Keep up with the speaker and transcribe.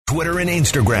Twitter and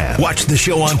Instagram. Watch the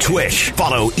show on Twitch.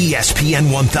 Follow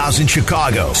ESPN 1000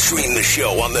 Chicago. Stream the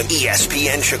show on the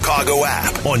ESPN Chicago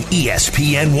app, on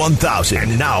ESPN 1000,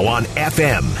 and now on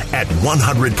FM at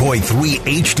 100.3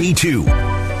 HD2.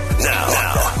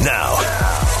 Now,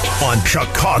 on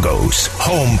Chicago's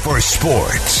home for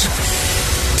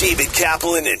sports, David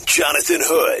Kaplan and Jonathan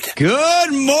Hood.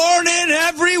 Good morning,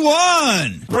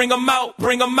 everyone. Bring them out,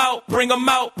 bring them out, bring them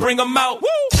out, bring them out. Woo!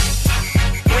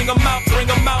 Bring them out, bring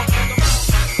them out.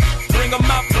 Bring them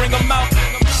out, bring them out.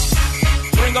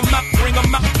 Bring them out, bring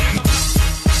them out.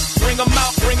 Bring them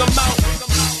out, bring them out.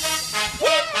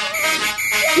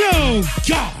 Yo,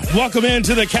 God. Welcome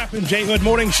into the Captain J. Hood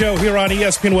Morning Show here on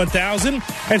ESPN 1000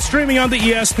 and streaming on the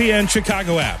ESPN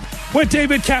Chicago app. With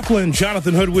David Kaplan,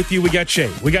 Jonathan Hood with you. We got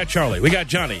Shay, we got Charlie, we got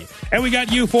Johnny, and we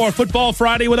got you for Football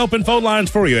Friday with open phone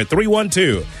lines for you at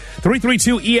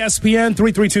 312-332-ESPN,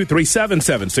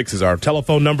 332-3776 is our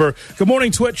telephone number. Good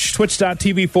morning, Twitch,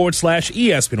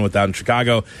 twitch.tv/ESPN 1000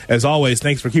 Chicago. As always,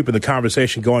 thanks for keeping the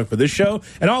conversation going for this show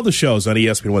and all the shows on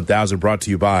ESPN 1000 brought to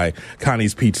you by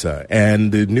Connie's Pizza.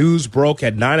 And the news broke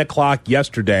at 9 o'clock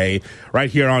yesterday right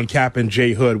here on Cap and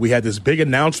J. Hood. We had this big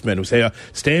announcement. We say,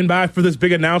 stand by for this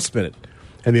big announcement.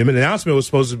 And the announcement was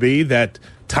supposed to be that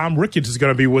Tom Ricketts is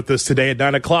going to be with us today at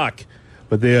 9 o'clock.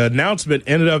 But the announcement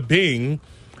ended up being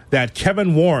that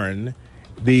Kevin Warren,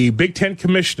 the Big Ten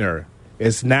commissioner,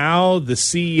 is now the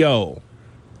CEO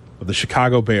of the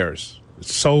Chicago Bears.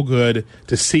 It's so good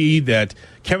to see that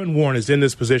Kevin Warren is in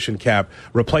this position, Cap,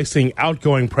 replacing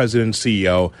outgoing president and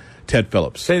CEO Ted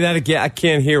Phillips. Say that again. I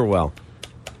can't hear well.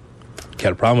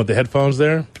 Got a problem with the headphones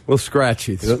there? A little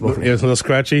scratchy this morning. It's a little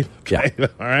scratchy? Okay. Yeah.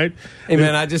 All right. Hey,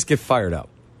 man, I just get fired up.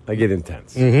 I get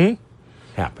intense. Mm-hmm.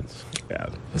 Happens. Yeah.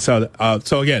 So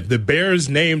again, the Bears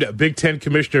named Big Ten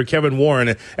Commissioner Kevin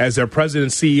Warren as their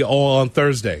president and CEO on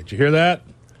Thursday. Did you hear that?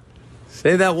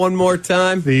 Say that one more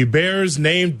time. The Bears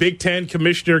named Big Ten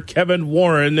Commissioner Kevin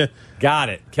Warren. Got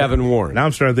it. Kevin Warren. Now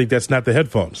I'm starting to think that's not the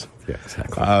headphones. Yeah,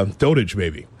 exactly. Dotage,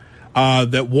 maybe.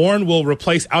 That Warren will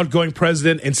replace outgoing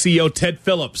president and CEO Ted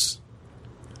Phillips.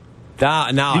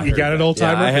 Now you got it, old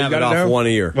timer? Yeah, I have it off one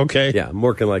ear. Okay. Yeah, I'm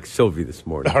working like Sylvie this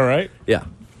morning. All right. Yeah.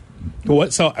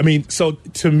 What? So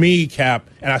to me, Cap,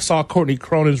 and I saw Courtney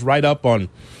Cronin's write up on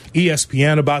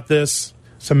ESPN about this.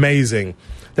 It's amazing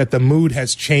that the mood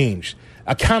has changed.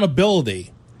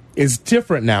 Accountability is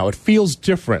different now. It feels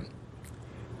different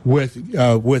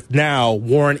with now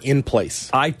Warren in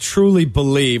place. I truly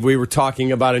believe we were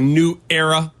talking about a new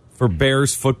era for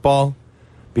Bears football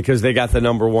because they got the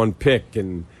number one pick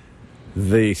and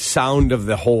the sound of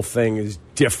the whole thing is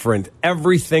different.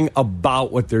 Everything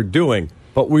about what they're doing.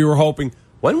 But we were hoping,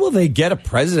 when will they get a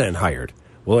president hired?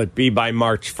 Will it be by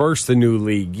March 1st, the new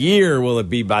league year? Will it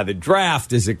be by the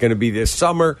draft? Is it going to be this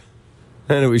summer?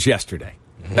 And it was yesterday.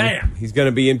 Mm-hmm. Bam! He's going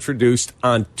to be introduced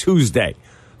on Tuesday.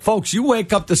 Folks, you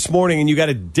wake up this morning and you got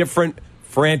a different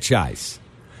franchise.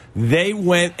 They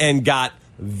went and got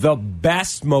the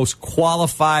best, most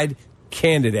qualified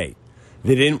candidate.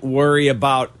 They didn't worry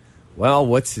about, well,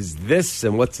 what's his this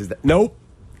and what's his that. Nope.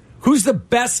 Who's the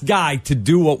best guy to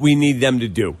do what we need them to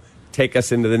do? Take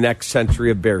us into the next century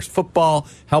of Bears football,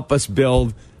 help us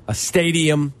build a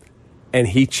stadium, and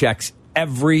he checks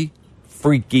every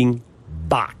freaking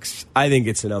box. I think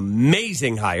it's an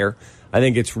amazing hire. I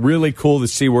think it's really cool to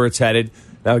see where it's headed.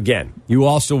 Now, again, you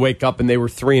also wake up and they were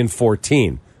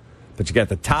 3-14, but you got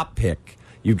the top pick.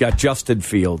 You've got Justin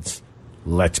Fields.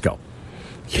 Let's go.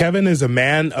 Kevin is a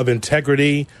man of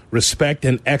integrity, respect,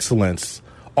 and excellence,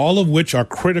 all of which are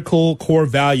critical core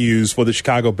values for the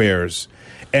Chicago Bears.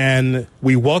 And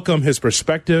we welcome his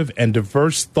perspective and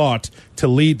diverse thought to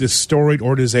lead this storied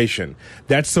organization.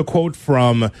 That's the quote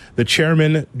from the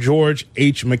chairman, George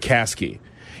H. McCaskey.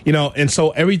 And so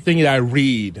everything that I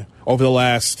read over the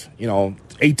last,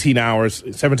 18 hours,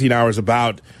 17 hours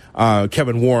about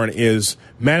Kevin Warren is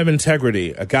man of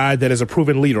integrity, a guy that is a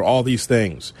proven leader, all these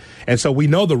things. And so we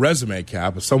know the resume,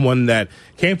 Cap, of someone that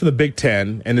came from the Big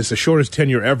Ten, and it's the shortest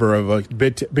tenure ever of a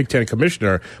Big Ten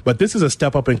commissioner, but this is a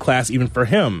step up in class even for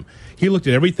him. He looked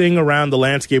at everything around the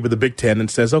landscape of the Big Ten and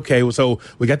says, okay, so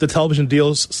we got the television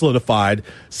deals solidified.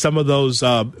 Some of those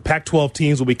Pac-12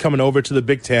 teams will be coming over to the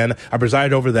Big Ten. I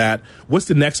presided over that. What's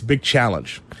the next big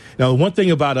challenge? Now, one thing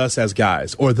about us as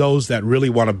guys, or those that really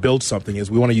want to build something,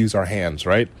 is we want to use our hands,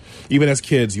 right? Even as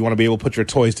kids, you want to be able to put your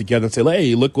toys together and say,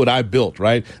 hey, look what I built,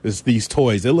 right? There's these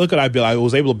toys. Look what I built. I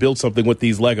was able to build something with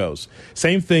these Legos.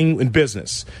 Same thing in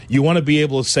business. You want to be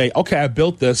able to say, okay, I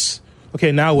built this.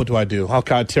 okay, now what do I do? How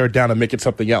can I tear it down and make it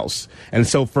something else? And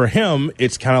so for him,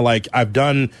 it's kind of like, I've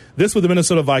done this with the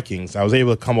Minnesota Vikings. I was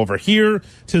able to come over here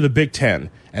to the Big Ten,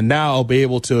 and now I'll be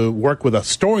able to work with a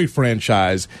storied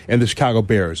franchise in the Chicago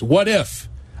Bears. What if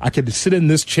I could sit in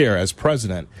this chair as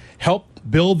president, help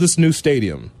build this new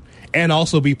stadium, and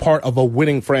also be part of a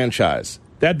winning franchise?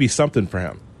 That'd be something for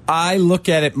him. I look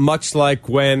at it much like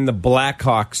when the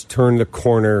Blackhawks turned the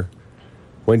corner,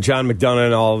 when John McDonough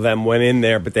and all of them went in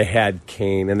there, but they had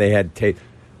Kane and they had Tate.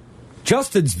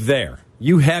 Justin's there.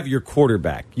 You have your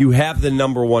quarterback. You have the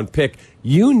number one pick.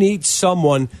 You need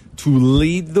someone to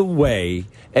lead the way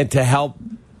and to help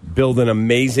build an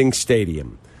amazing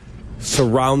stadium.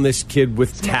 Surround this kid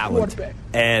with talent.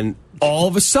 And all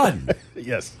of a sudden,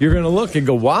 yes, you're going to look and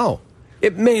go, wow.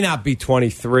 It may not be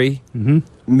 23. Mm-hmm.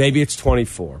 Maybe it's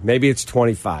 24. Maybe it's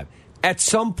 25. At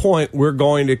some point, we're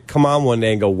going to come on one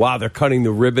day and go, wow, they're cutting the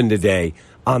ribbon today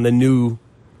on the new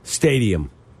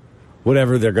stadium,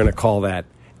 whatever they're going to call that.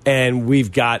 And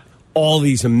we've got all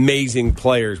these amazing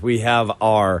players. We have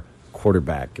our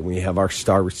quarterback, and we have our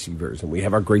star receivers, and we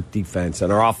have our great defense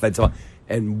and our offensive.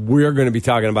 And we're going to be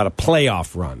talking about a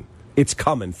playoff run. It's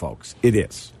coming, folks. It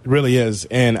is. It really is.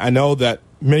 And I know that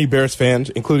many Bears fans,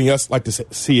 including us, like to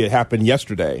see it happen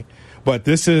yesterday. But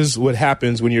this is what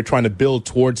happens when you're trying to build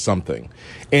towards something.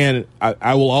 And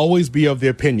I will always be of the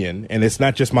opinion, and it's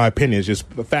not just my opinion, it's just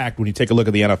a fact when you take a look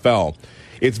at the NFL,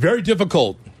 it's very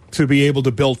difficult to be able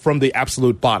to build from the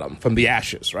absolute bottom, from the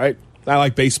ashes, right? Not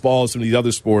like baseball and some of these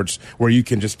other sports where you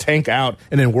can just tank out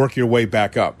and then work your way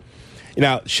back up.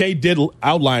 Now, Shea did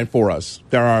outline for us,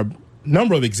 there are a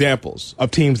number of examples of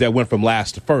teams that went from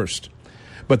last to first.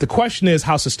 But the question is,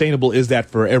 how sustainable is that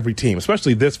for every team,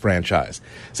 especially this franchise?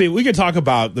 See, we could talk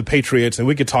about the Patriots and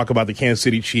we could talk about the Kansas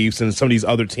City Chiefs and some of these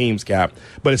other teams, Cap,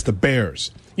 but it's the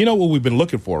Bears. You know what we've been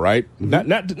looking for, right?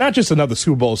 Mm-hmm. Not just another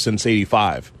Super Bowl since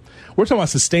 '85. We're talking about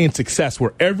sustained success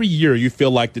where every year you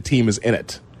feel like the team is in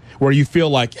it, where you feel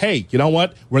like, hey, you know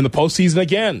what? We're in the postseason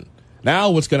again. Now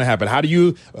what's going to happen? How do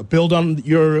you build on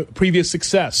your previous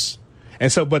success?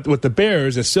 And so, but with the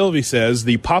Bears, as Sylvie says,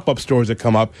 the pop-up stores that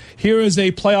come up, here is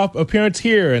a playoff appearance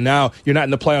here, and now you're not in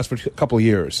the playoffs for a couple of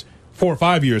years, 4 or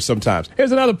 5 years sometimes.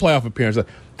 Here's another playoff appearance.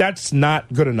 That's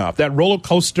not good enough. That roller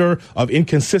coaster of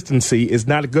inconsistency is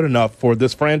not good enough for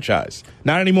this franchise.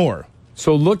 Not anymore.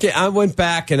 So I went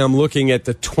back and I'm looking at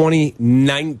the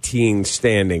 2019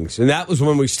 standings, and that was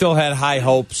when we still had high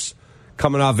hopes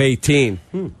coming off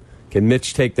 18. Can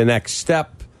Mitch take the next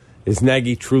step? Is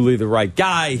Nagy truly the right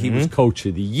guy? He was coach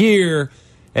of the year.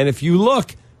 And if you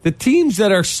look, the teams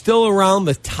that are still around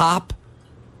the top,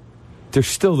 they're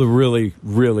still the really,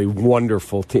 really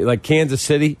wonderful team. Like Kansas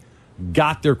City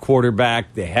got their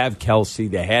quarterback. They have Kelsey.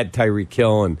 They had Tyreek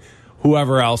Hill and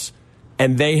whoever else.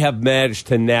 And they have managed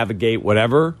to navigate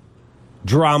whatever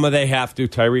drama they have to.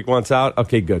 Tyreek wants out.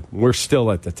 Okay, good. We're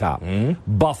still at the top.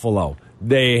 Buffalo,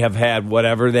 they have had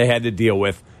whatever they had to deal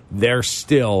with. They're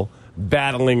still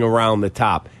battling around the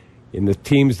top. And the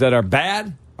teams that are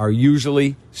bad are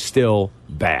usually still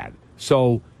bad.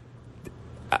 So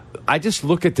I just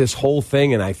look at this whole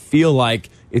thing and I feel like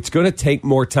it's going to take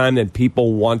more time than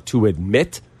people want to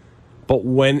admit. But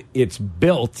when it's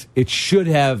built, it should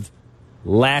have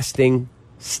lasting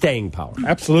staying power.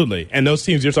 Absolutely. And those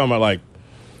teams you're talking about, like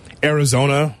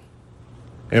Arizona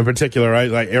in particular,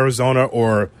 right? Like Arizona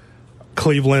or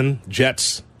Cleveland,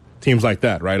 Jets, teams like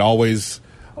that, right? Always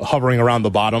hovering around the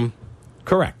bottom.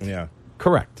 Correct. Yeah.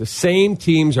 Correct. The same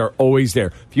teams are always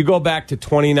there. If you go back to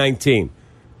 2019,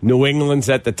 New England's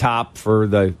at the top for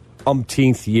the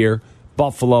umpteenth year.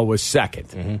 Buffalo was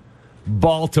second.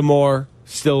 Baltimore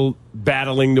still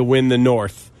battling to win the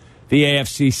North. The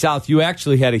AFC South, you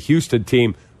actually had a Houston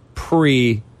team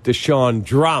pre-Deshaun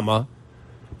drama,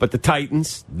 but the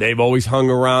Titans, they've always hung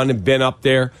around and been up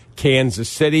there. Kansas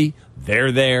City,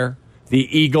 they're there. The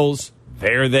Eagles,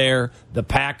 they're there. The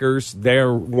Packers,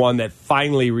 they're one that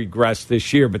finally regressed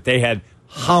this year, but they had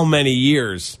how many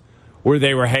years where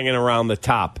they were hanging around the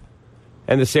top?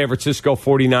 And the San Francisco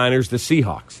 49ers, the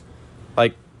Seahawks.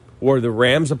 Like, were the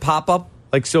Rams a pop-up,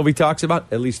 like Sylvie talks about?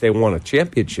 At least they won a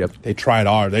championship. They tried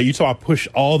hard. You saw push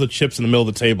all the chips in the middle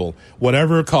of the table.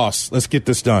 Whatever it costs, let's get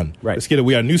this done. Right. Let's get it.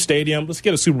 We got a new stadium. Let's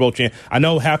get a Super Bowl champ. I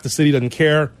know half the city doesn't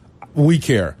care. We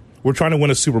care. We're trying to win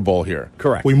a Super Bowl here.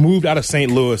 Correct. We moved out of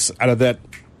St. Louis, out of that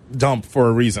dump for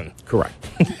a reason. Correct.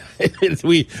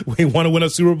 we want to win a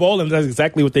Super Bowl, and that's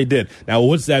exactly what they did. Now,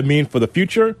 what does that mean for the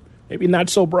future? Maybe not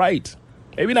so bright.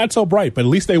 Maybe not so bright, but at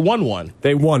least they won one.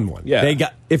 They won one. Yeah. They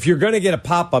got. If you're going to get a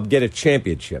pop-up, get a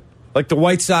championship. Like the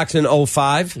White Sox in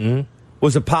 2005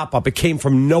 was a pop-up. It came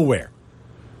from nowhere.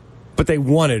 But they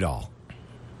won it all.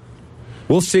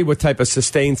 We'll see what type of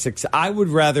sustained success. I would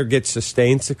rather get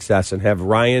sustained success and have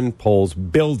Ryan Poles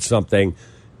build something.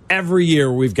 Every year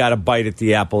we've got a bite at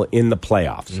the apple in the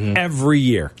playoffs. Every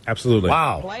year. Absolutely.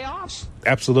 Wow. Playoffs?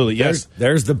 Absolutely. Yes.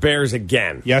 There's the Bears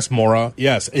again. Yes, Maura.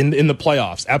 Yes, in the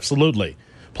playoffs. Absolutely.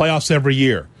 Playoffs every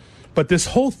year. But this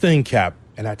whole thing, Cap,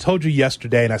 and I told you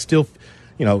yesterday, and I still,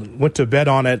 went to bed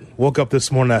on it, woke up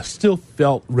this morning, I still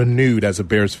felt renewed as a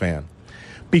Bears fan.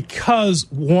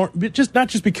 Because Warren, not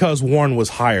just because Warren was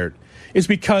hired, it's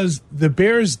because the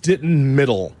Bears didn't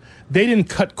middle. They didn't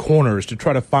cut corners to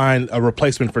try to find a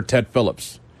replacement for Ted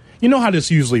Phillips. You know how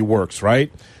this usually works, right?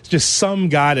 It's just some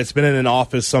guy that's been in an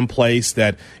office someplace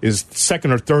that is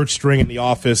second or third string in the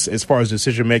office as far as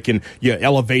decision making. You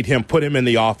elevate him, put him in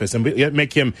the office, and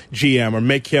make him GM or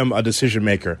make him a decision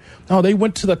maker. No, they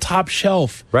went to the top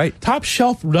shelf. Right. Top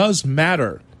shelf does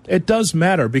matter. It does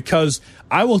matter because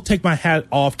I will take my hat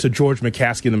off to George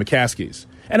McCaskey and the McCaskies.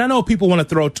 And I know people want to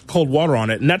throw cold water on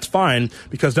it, and that's fine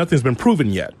because nothing's been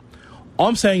proven yet. All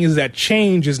I'm saying is that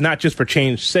change is not just for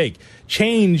change's sake.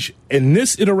 Change in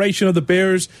this iteration of the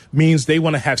Bears means they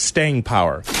want to have staying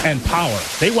power and power.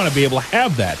 They want to be able to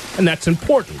have that, and that's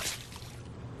important.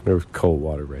 There was cold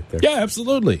water right there. Yeah,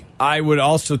 absolutely. I would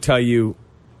also tell you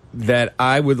that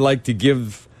I would like to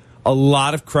give a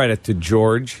lot of credit to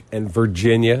George and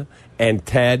Virginia and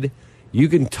Ted. You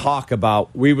can talk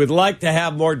about we would like to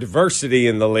have more diversity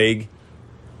in the league,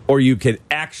 or you can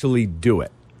actually do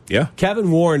it. Yeah.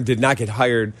 Kevin Warren did not get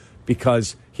hired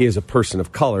because he is a person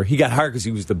of color. He got hired because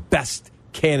he was the best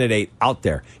candidate out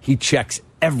there. He checks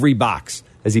every box.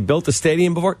 Has he built a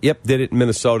stadium before? Yep, did it in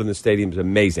Minnesota, and the stadium's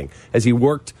amazing. Has he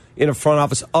worked in a front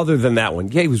office other than that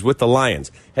one? Yeah, he was with the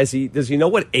Lions. Does he know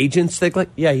what agents think like?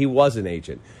 Yeah, he was an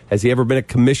agent. Has he ever been a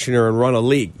commissioner and run a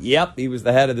league? Yep, he was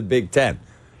the head of the Big Ten.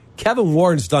 Kevin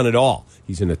Warren's done it all.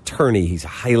 He's an attorney. He's a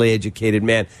highly educated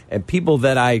man. And people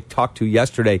that I talked to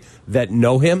yesterday that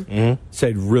know him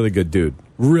said, really good dude.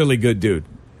 Really good dude.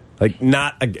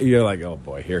 You're like, oh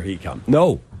boy, here he comes.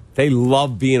 No, they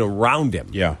love being around him.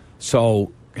 Yeah.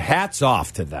 So hats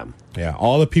off to them. Yeah,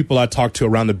 all the people I talked to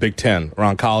around the Big Ten,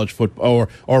 around college football,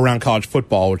 or around college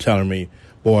football were telling me,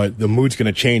 boy, the mood's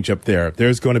going to change up there.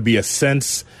 There's going to be a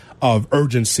sense of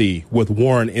urgency with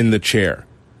Warren in the chair,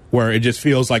 where it just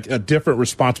feels like a different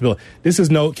responsibility. This is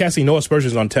casting no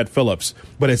aspersions on Ted Phillips,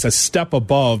 but it's a step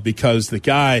above because the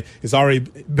guy has already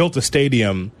built a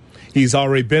stadium. He's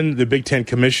already been the Big Ten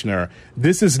commissioner.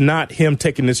 This is not him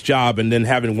taking this job and then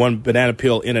having one banana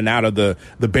peel in and out of the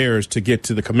Bears to get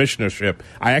to the commissionership.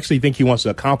 I actually think he wants to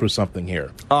accomplish something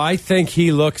here. I think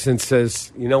he looks and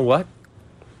says, you know what?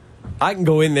 I can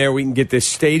go in there. We can get this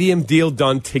stadium deal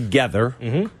done together.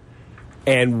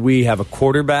 And we have a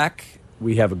quarterback.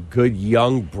 We have a good,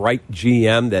 young, bright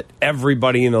GM that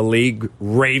everybody in the league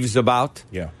raves about.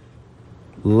 Yeah.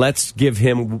 Let's give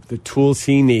him the tools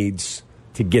he needs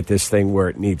to get this thing where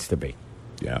it needs to be.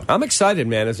 Yeah. I'm excited,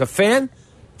 man. As a fan,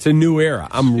 it's a new era.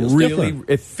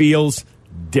 It feels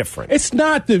different. It's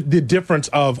not the difference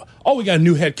of, we got a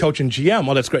new head coach and GM.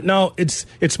 Oh, that's great. No, it's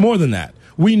more than that.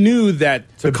 We knew that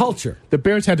it's a culture. The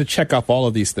Bears had to check off all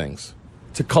of these things.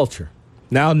 It's a culture.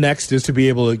 Now next is to be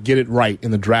able to get it right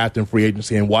in the draft and free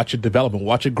agency and watch it develop and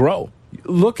watch it grow.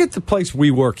 Look at the place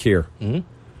we work here.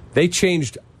 They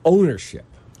changed ownership.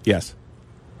 Yes.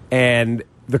 And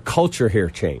the culture here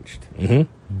changed.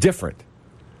 Different.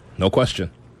 No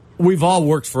question. We've all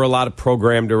worked for a lot of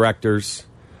program directors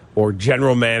or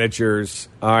general managers.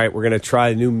 All right, we're going to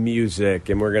try new music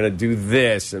and we're going to do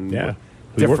this and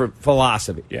different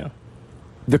philosophy. Yeah.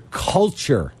 The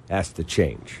culture has to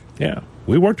change. Yeah.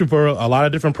 We worked for a lot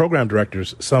of different program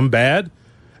directors, some bad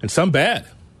and some bad.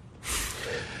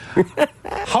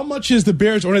 How much is the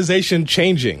Bears organization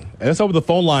changing? And let's open the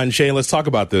phone line, Shane. Let's talk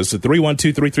about this.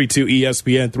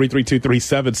 312-332-ESPN,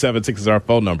 332-3776 is our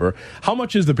phone number. How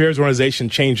much is the Bears organization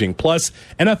changing? Plus,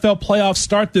 NFL playoffs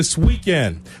start this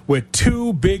weekend with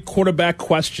two big quarterback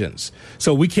questions.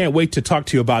 So we can't wait to talk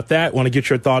to you about that. Want to get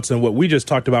your thoughts on what we just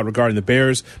talked about regarding the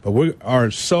Bears. But we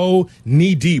are so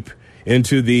knee-deep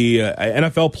into the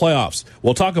NFL playoffs.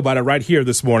 We'll talk about it right here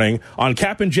this morning on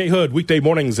Cap and J Hood, weekday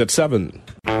mornings at 7.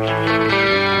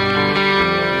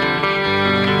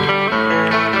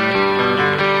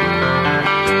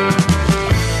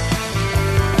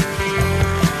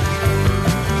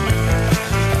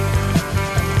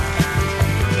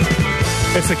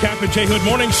 It's the Cap and J Hood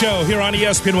Morning Show here on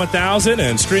ESPN 1000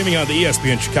 and streaming on the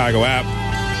ESPN Chicago app.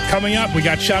 Coming up, we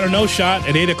got Shot or No Shot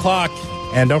at 8 o'clock.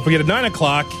 And don't forget at 9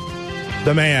 o'clock,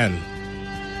 the man,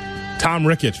 Tom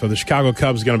Ricketts for the Chicago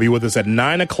Cubs is going to be with us at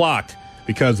 9 o'clock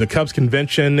because the Cubs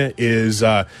convention is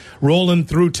rolling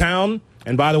through town.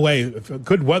 And by the way,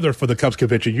 good weather for the Cubs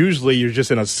convention. Usually you're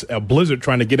just in a blizzard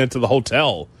trying to get into the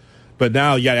hotel. But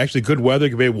now, yeah, actually good weather.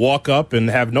 You can maybe walk up and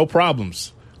have no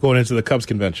problems going into the Cubs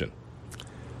convention.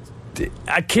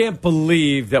 I can't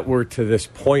believe that we're to this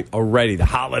point already. The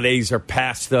holidays are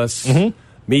past us. Mm-hmm.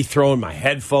 Me throwing my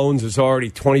headphones is already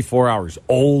 24 hours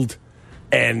old.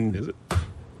 And is it?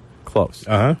 Close.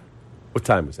 Uh-huh. What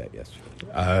time was that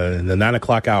yesterday? In the 9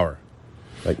 o'clock hour.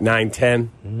 Like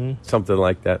 9:10? Something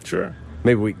like that. Sure.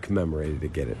 Maybe we can commemorate it to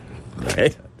get it.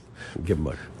 Okay. Give them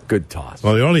a good toss.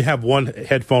 Well, you only have one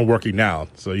headphone working now,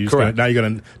 so now you're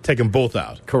going to take them both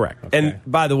out. Correct. Okay. And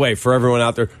by the way, for everyone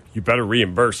out there, you better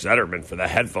reimburse Zetterman for the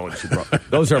headphones you broke.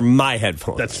 Those are my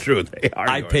headphones. That's true. They are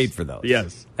I yours. paid for those.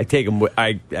 Yes. I take them.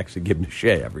 I actually give them to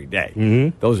Shea every day.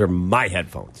 Mm-hmm. Those are my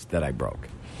headphones that I broke.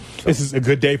 So. This is a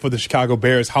good day for the Chicago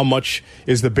Bears. How much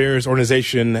is the Bears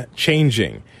organization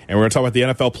changing? And we're going to talk about the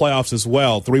NFL playoffs as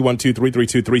well.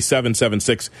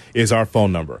 312-332-3776 is our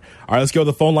phone number. All right, let's go to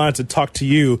the phone lines to talk to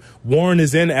you. Warren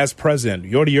is in as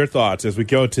president. What are your thoughts as we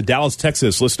go to Dallas,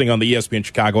 Texas, listening on the ESPN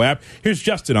Chicago app? Here's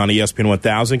Justin on ESPN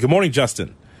 1000. Good morning,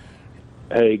 Justin.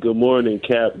 Hey, good morning,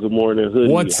 Cap. Good morning,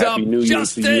 Hoodie. What's Happy up, New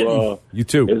Justin? Year to you all. You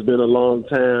too. It's been a long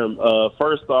time.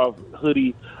 First off,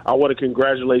 Hoodie, I want to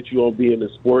congratulate you on being the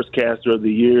Sportscaster of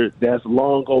the Year. That's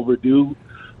long overdue.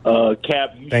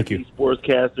 Cap, you should be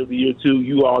Sportscaster of the Year, too.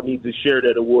 You all need to share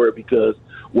that award because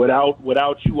without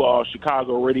you all,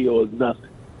 Chicago radio is nothing.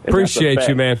 And appreciate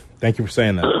you, man. Thank you for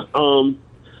saying that.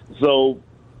 So,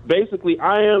 basically,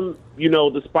 I am,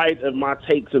 despite of my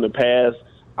takes in the past,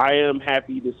 I am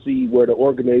happy to see where the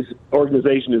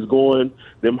organization is going,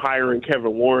 them hiring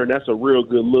Kevin Warren. That's a real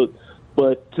good look.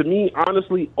 But to me,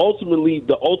 honestly, ultimately,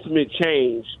 the ultimate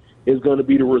change is going to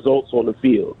be the results on the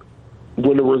field.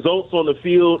 When the results on the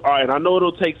field, all right, I know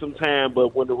it'll take some time,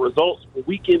 but when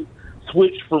we can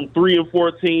switch from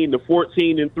 3-14 to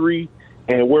 14-3,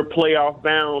 and we're playoff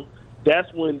bound, I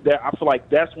feel like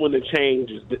that's when the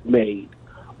change is made.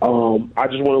 I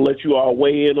just want to let you all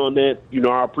weigh in on that.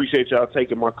 I appreciate y'all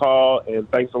taking my call, and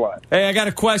thanks a lot. Hey, I got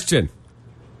a question.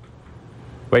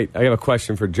 Wait, I have a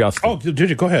question for Justin. Oh, did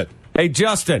you? Go ahead. Hey,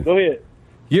 Justin. Go ahead.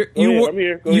 I'm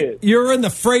here. Go ahead. You're in the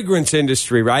fragrance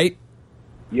industry, right?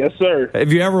 Yes, sir.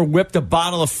 Have you ever whipped a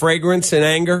bottle of fragrance in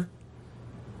anger?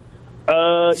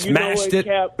 Smashed it?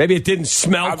 Cap, maybe it didn't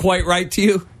smell quite right to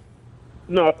you?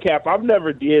 No, Cap, I've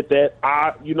never did that.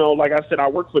 Like I said, I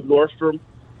work for Nordstrom,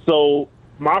 so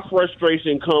my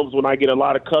frustration comes when I get a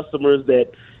lot of customers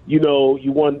that, they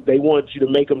want you to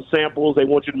make them samples. They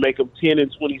want you to make them 10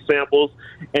 and 20 samples,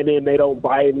 and then they don't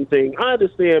buy anything. I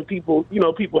understand people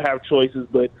have choices,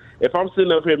 but if I'm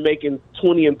sitting up here making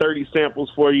 20 and 30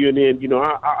 samples for you, and then,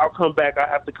 I'll come back, I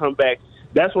have to come back.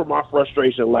 That's where my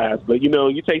frustration lies. But,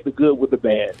 you take the good with the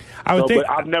bad. But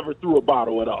I've never threw a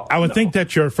bottle at all. I would think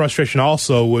that your frustration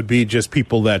also would be just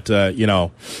people that,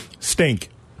 stink.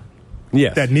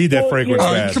 Yes. That need that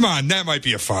fragrance. Come on, that might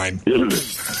be a fine.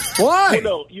 Why?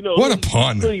 What a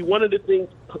pun. One of the things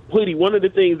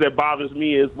that bothers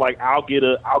me is like I'll get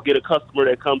a customer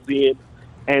that comes in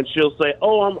and she'll say,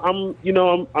 "Oh, I'm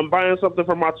buying something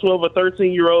for my 12 or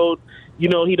 13-year-old.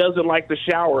 He doesn't like the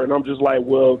shower," and I'm just like,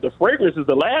 "Well, the fragrance is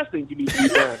the last thing you need to be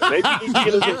buying. Maybe you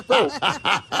need to get him soap."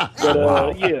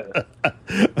 But yeah.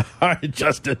 All right,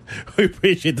 Justin, we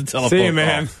appreciate the telephone. See you,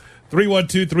 man.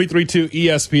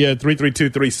 312-332-ESPN,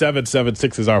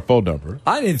 332-3776 is our phone number.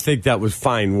 I didn't think that was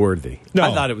fine-worthy. No.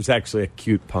 I thought it was actually a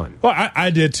cute pun. Well, I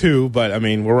did too, but,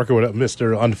 we're working with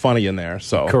Mr. Unfunny in there,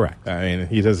 so. Correct.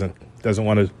 He doesn't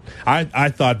want to. I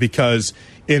thought because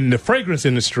in the fragrance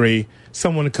industry,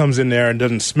 someone comes in there and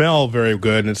doesn't smell very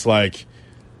good, and it's like,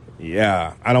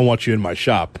 yeah, I don't want you in my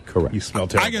shop. Correct. You smell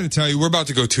terrible. I got to tell you, we're about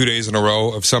to go 2 days in a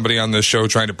row of somebody on this show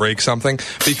trying to break something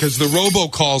because the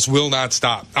robocalls will not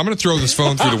stop. I'm going to throw this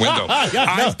phone through the window.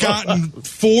 I've gotten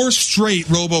 4 straight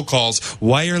robocalls.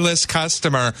 Wireless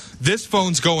customer. This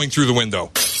phone's going through the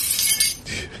window.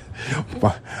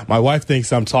 My wife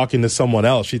thinks I'm talking to someone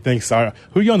else. She thinks, who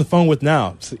are you on the phone with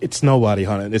now? It's nobody,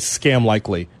 honey. It's scam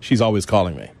likely. She's always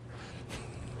calling me.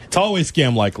 It's always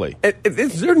scam likely.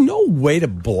 Is there no way to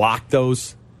block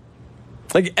those?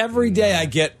 Like every day I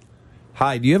get,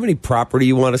 "Hi, do you have any property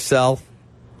you want to sell?"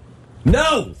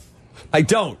 No, I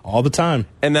don't. All the time.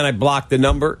 And then I block the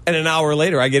number, and an hour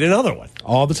later I get another one.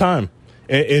 All the time.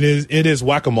 It is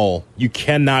whack-a-mole. You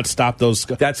cannot stop those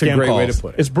That's scam a great calls. way to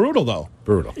put it. It's brutal, though.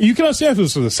 Brutal. You can understand if it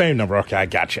was the same number. Okay, I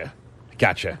gotcha.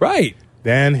 Right.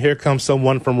 Then here comes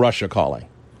someone from Russia calling.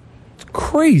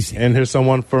 Crazy. And here's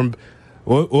someone from,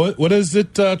 what is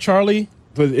it, Charlie?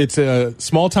 It's a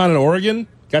small town in Oregon.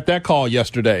 Got that call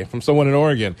yesterday from someone in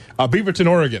Oregon. Beaverton,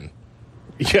 Oregon.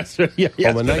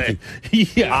 Yesterday.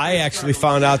 Yeah. I actually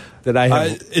found out that I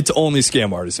have. It's only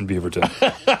scam artists in Beaverton.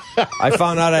 I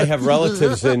found out I have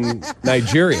relatives in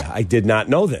Nigeria. I did not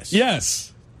know this.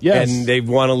 Yes. And they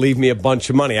want to leave me a bunch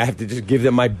of money. I have to just give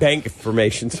them my bank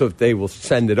information so that they will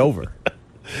send it over.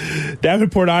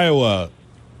 Davenport, Iowa.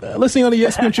 Listening on the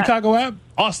ESPN Chicago app.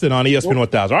 Austin on ESPN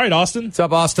 1000. All right, Austin. What's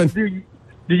up, Austin? Dude,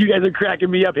 you guys are cracking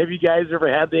me up. Have you guys ever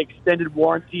had the extended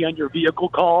warranty on your vehicle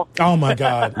call? Oh, my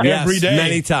God. Yes, every day.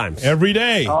 many times. Every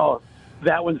day. Oh,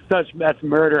 that one's that's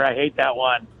murder. I hate that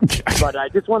one. But I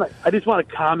just want to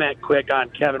comment quick on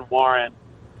Kevin Warren.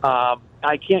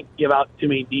 I can't give out too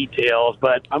many details,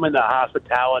 but I'm in the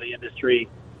hospitality industry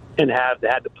and have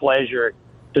had the pleasure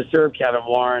to serve Kevin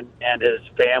Warren and his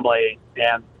family.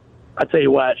 And I tell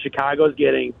you what, Chicago's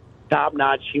getting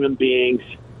top-notch human beings,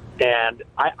 and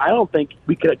I don't think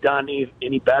we could have done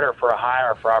any better for a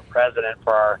hire for our president,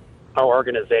 for our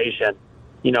organization.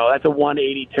 You know, that's a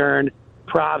 180 turn.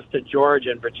 Props to George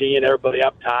and Virginia and everybody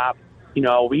up top. You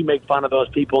know, we make fun of those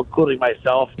people, including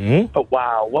myself. Mm-hmm. But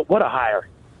wow, what a hire!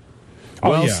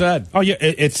 Well said. Oh yeah,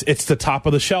 it's the top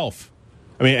of the shelf.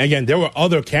 I mean, again, there were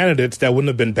other candidates that wouldn't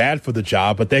have been bad for the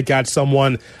job, but they got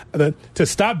someone to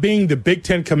stop being the Big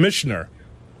Ten commissioner.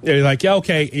 They're like, yeah,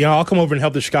 okay, I'll come over and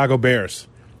help the Chicago Bears.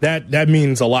 That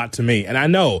means a lot to me. And I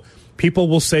know people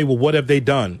will say, well, what have they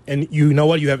done? And you know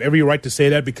what? You have every right to say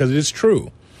that because it is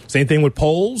true. Same thing with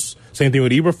Poles. Same thing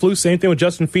with Eberflus. Same thing with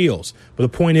Justin Fields. But the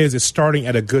point is, it's starting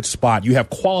at a good spot. You have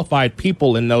qualified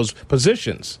people in those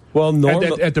positions. Well,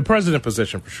 at the president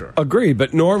position, for sure. Agree,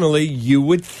 but normally you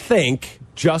would think,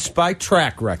 just by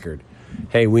track record,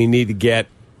 hey, we need to get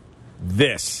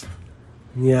this.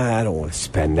 Yeah, I don't want to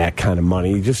spend that kind of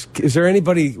money. Is there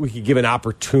anybody we could give an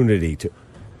opportunity to?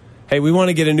 Hey, we want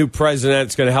to get a new president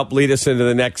that's going to help lead us into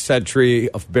the next century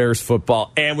of Bears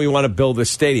football, and we want to build a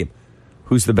stadium.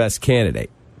 Who's the best candidate?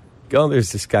 Oh,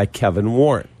 there's this guy, Kevin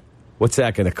Warren. What's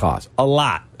that going to cost? A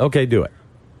lot. Okay, do it.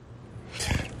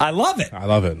 I love it. I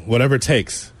love it. Whatever it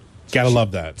takes. Gotta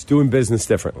love that. It's doing business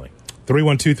differently.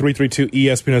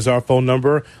 312-332-ESPN is our phone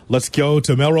number. Let's go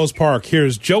to Melrose Park.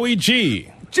 Here's Joey G.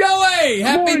 Joey,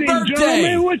 happy birthday.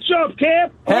 Gentlemen. What's up,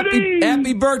 Cap?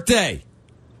 Happy birthday.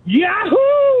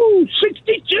 Yahoo!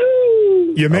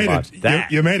 62! You made about it.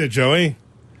 that? You made it, Joey.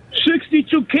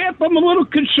 62, Cap. I'm a little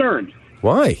concerned.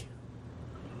 Why?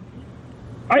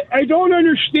 I don't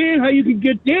understand how you can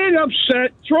get that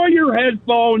upset, throw your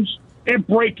headphones, and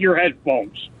break your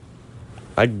headphones.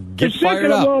 I get You're fired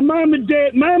thinking, up. well, mom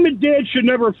and dad should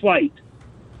never fight.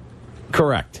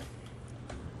 Correct.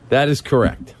 That is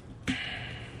correct.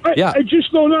 I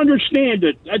just don't understand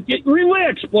it.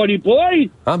 Relax, buddy boy.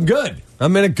 I'm good.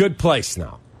 I'm in a good place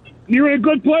now. You're in a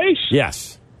good place?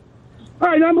 Yes. All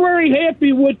right, I'm very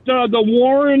happy with the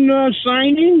Warren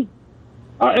signing.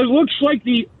 It looks like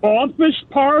the office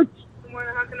part.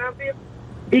 How can I help you?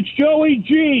 It's Joey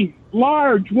G.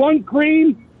 Large, 1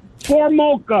 cream, 4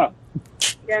 mocha.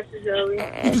 Yes, Joey.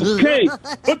 Okay.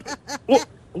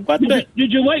 What the?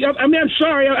 Did you like? I mean, I'm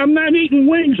sorry. I'm not eating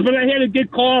wings, but I had to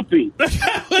get coffee. But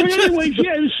anyways,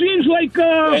 yeah, it seems like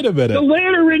Wait a minute. the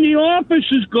ladder in the office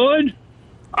is good.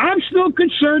 I'm still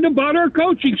concerned about our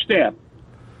coaching staff.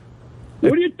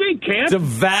 What do you think, Cap? It's a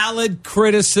valid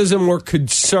criticism or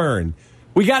concern.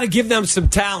 We got to give them some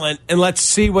talent and let's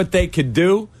see what they could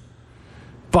do.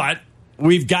 But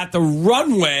we've got the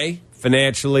runway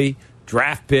financially,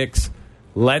 draft picks.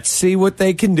 Let's see what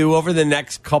they can do over the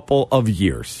next couple of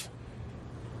years.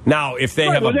 Now, if they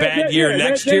have a bad year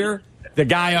next year, the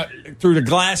guy through the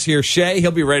glass here, Shea,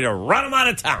 he'll be ready to run him out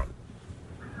of town.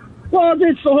 Well,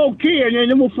 that's the whole key, and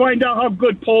then we'll find out how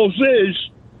good Poles is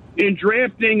in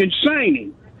drafting and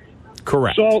signing.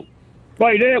 Correct. So,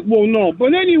 by that, we'll know.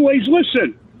 But anyways,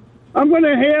 listen, I'm going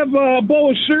to have a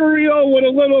bowl of cereal with a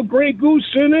little Grey Goose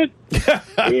in it.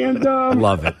 And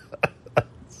Love it.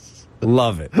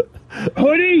 Love it.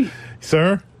 Hoodie,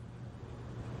 Sir?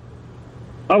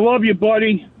 I love you,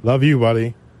 buddy. Love you,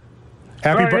 buddy.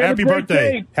 Happy All right, have a great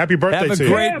birthday. day. Happy birthday Have a to you.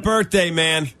 great birthday,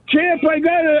 man. Champ, I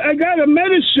got a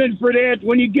medicine for that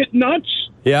when you get nuts.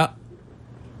 Yeah.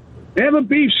 Have a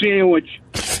beef sandwich.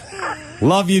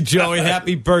 Love you, Joey.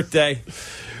 Happy birthday.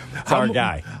 It's our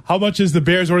guy. How much is the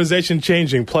Bears organization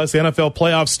changing? Plus, the NFL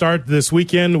playoffs start this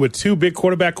weekend with 2 big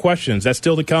quarterback questions. That's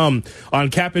still to come on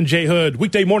Cap and J Hood,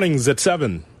 weekday mornings at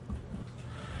 7.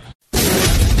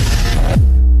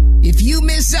 If you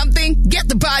miss something, get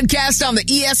the podcast on the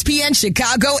ESPN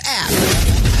Chicago app.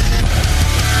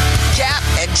 Cap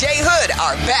and J Hood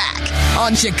are back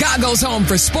on Chicago's home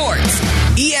for sports,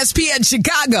 ESPN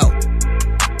Chicago.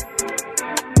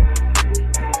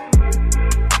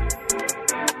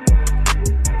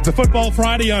 It's a Football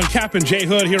Friday on Cap and J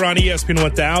Hood here on ESPN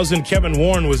 1000. Kevin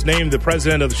Warren was named the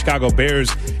president of the Chicago Bears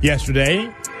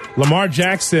yesterday. Lamar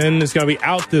Jackson is going to be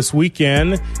out this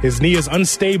weekend. His knee is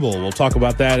unstable. We'll talk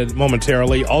about that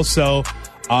momentarily. Also,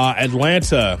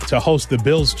 Atlanta to host the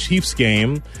Bills-Chiefs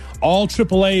game. All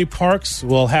AAA parks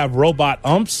will have robot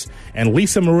umps. And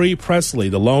Lisa Marie Presley,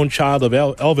 the lone child of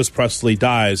Elvis Presley,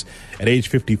 dies at age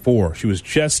 54. She was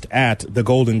just at the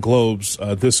Golden Globes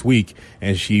this week,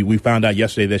 and we found out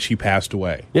yesterday that she passed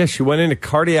away. Yeah, she went into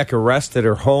cardiac arrest at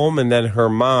her home, and then her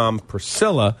mom,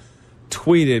 Priscilla,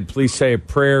 tweeted, "Please say a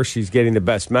prayer. She's getting the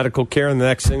best medical care." And the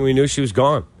next thing we knew, she was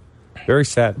gone. Very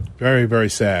sad. Very, very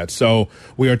sad. So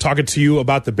we are talking to you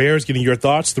about the Bears, getting your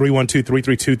thoughts,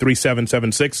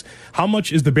 312-332-3776. How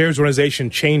much is the Bears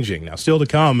organization changing? Now, still to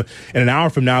come, in an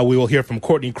hour from now, we will hear from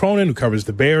Courtney Cronin, who covers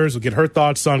the Bears. We'll get her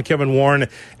thoughts on Kevin Warren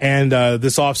and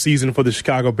this offseason for the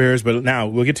Chicago Bears. But now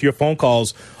we'll get to your phone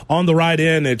calls on the ride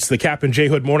in. It's the Cap and J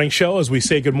Hood Morning Show as we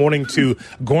say good morning to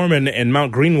Gorman and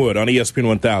Mount Greenwood on ESPN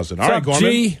 1000. All right, Gorman.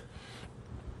 G?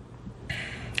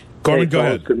 Gorman, go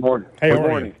ahead. Good morning. Hey, good how are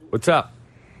morning. you? What's up?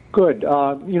 Good.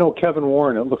 Kevin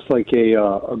Warren, it looks like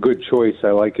a good choice. I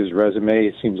like his resume.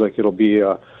 It seems like it'll be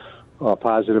a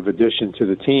positive addition to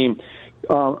the team.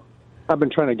 I've been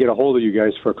trying to get a hold of you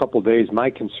guys for a couple of days. My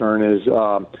concern is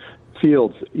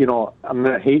Fields. I'm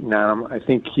not hating on him. I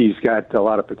think he's got a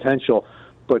lot of potential.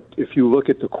 But if you look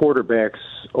at the quarterbacks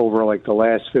over like the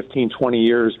last 15, 20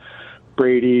 years,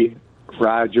 Brady,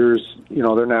 Rodgers,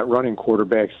 they're not running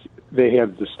quarterbacks. They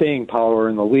have the staying power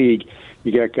in the league.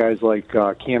 You got guys like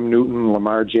Cam Newton,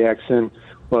 Lamar Jackson.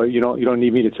 Well, you don't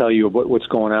need me to tell you what's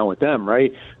going on with them,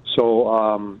 right?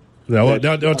 So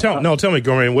tell me,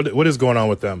 Gorman, what is going on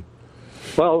with them?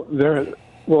 Well,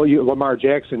 Lamar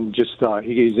Jackson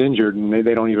he's injured, and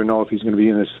they don't even know if he's going to be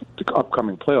in this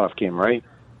upcoming playoff game, right?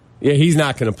 Yeah, he's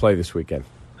not going to play this weekend.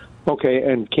 Okay,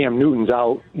 and Cam Newton's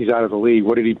out. He's out of the league.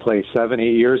 What did he play, 7,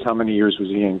 8 years? How many years was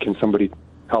he in? Can somebody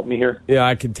help me here? Yeah,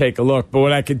 I can take a look. But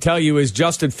what I can tell you is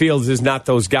Justin Fields is not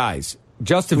those guys.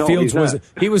 Justin Fields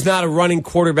was not a running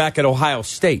quarterback at Ohio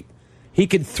State. He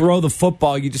could throw the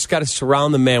football. You just got to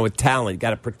surround the man with talent. You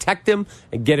got to protect him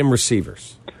and get him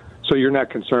receivers. So you're not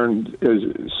concerned.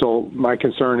 So my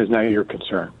concern is not your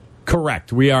concern.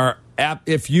 Correct. We are.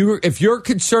 If you're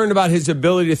concerned about his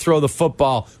ability to throw the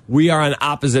football, we are on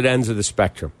opposite ends of the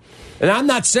spectrum. And I'm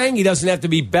not saying he doesn't have to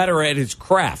be better at his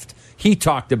craft. He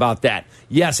talked about that.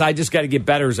 Yes, I just got to get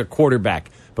better as a quarterback.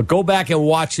 But go back and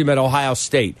watch him at Ohio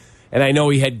State. And I know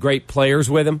he had great players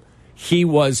with him. He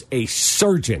was a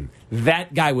surgeon.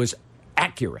 That guy was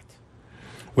accurate.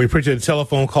 We appreciate the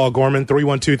telephone call, Gorman,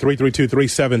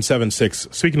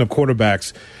 312-332-3776. Speaking of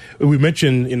quarterbacks, we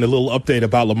mentioned in the little update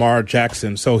about Lamar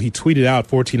Jackson. So he tweeted out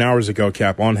 14 hours ago,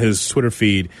 Cap, on his Twitter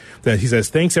feed that he says,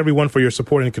 "Thanks, everyone, for your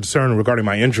support and concern regarding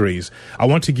my injuries. I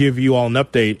want to give you all an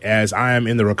update as I am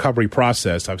in the recovery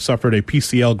process. I've suffered a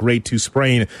PCL grade 2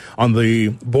 sprain on the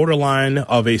borderline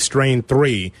of a strain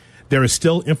 3. There is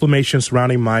still inflammation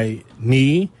surrounding my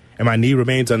knee, and my knee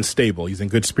remains unstable." He's in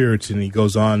good spirits, and he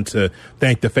goes on to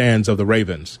thank the fans of the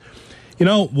Ravens. You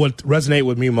know what resonated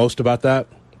with me most about that?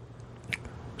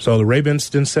 So the Ravens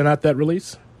didn't send out that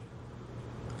release?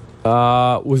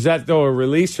 Was that, though, a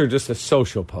release or just a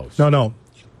social post? No.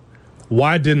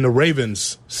 Why didn't the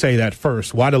Ravens say that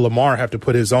first? Why did Lamar have to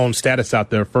put his own status out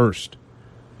there first?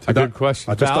 It's a good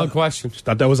question. Valid question. I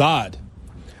thought that was odd.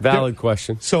 Valid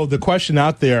question. So the question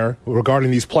out there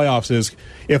regarding these playoffs is,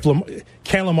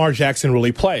 can Lamar Jackson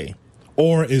really play?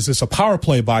 Or is this a power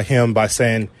play by him by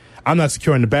saying, I'm not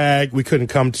securing the bag, we couldn't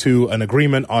come to an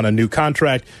agreement on a new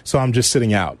contract, so I'm just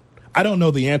sitting out? I don't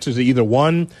know the answers to either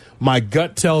one. My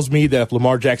gut tells me that if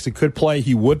Lamar Jackson could play,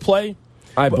 he would play.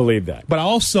 I believe that. But I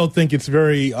also think it's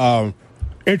very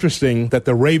interesting that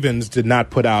the Ravens did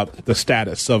not put out the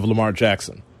status of Lamar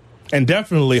Jackson. And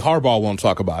definitely Harbaugh won't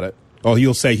talk about it. Or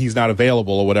he'll say he's not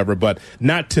available or whatever, but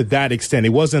not to that extent. It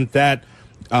wasn't that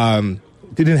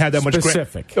didn't have that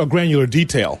specific much granular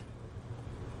detail.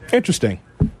 Interesting.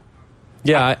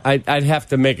 Yeah, I'd have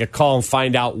to make a call and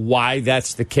find out why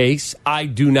that's the case. I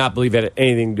do not believe it had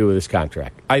anything to do with his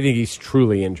contract. I think he's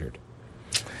truly injured.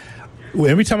 Well,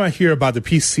 every time I hear about the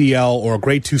PCL or a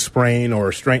grade 2 sprain or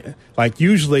a strain,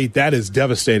 usually that is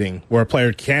devastating where a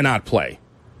player cannot play.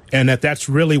 And that's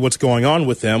really what's going on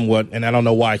with him. And I don't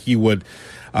know why he would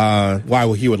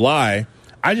lie.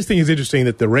 I just think it's interesting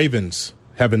that the Ravens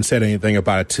haven't said anything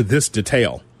about it to this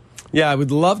detail. Yeah, I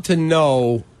would love to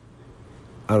know.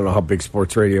 I don't know how big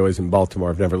sports radio is in Baltimore.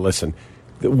 I've never listened.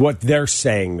 What they're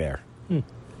saying there.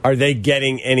 Are they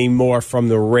getting any more from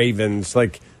the Ravens?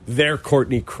 Like, they're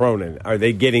Courtney Cronin. Are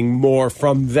they getting more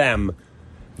from them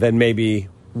than maybe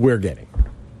we're getting.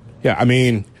 Yeah, I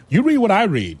mean, you read what I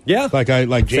read. Yeah. Like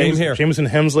Same here. Jameson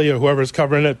Hemsley or whoever's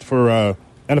covering it for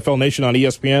NFL Nation on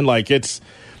ESPN.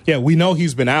 We know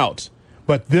he's been out,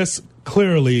 but this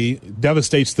clearly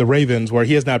devastates the Ravens where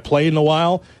he has not played in a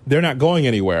while. They're not going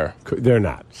anywhere. They're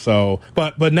not. So,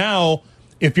 but now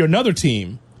if you're another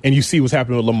team and you see what's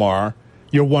happening with Lamar,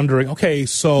 you're wondering, okay,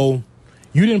 so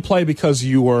you didn't play because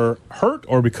you were hurt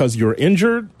or because you were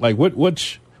injured? Like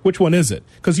which one is it?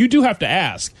 Because you do have to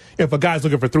ask if a guy's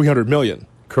looking for $300 million.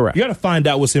 Correct. You got to find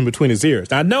out what's in between his ears.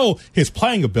 Now, I know his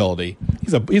playing ability.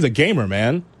 He's a gamer,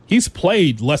 man. He's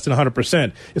played less than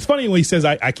 100%. It's funny when he says,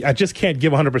 I just can't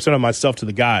give 100% of myself to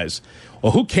the guys.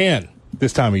 Well, who can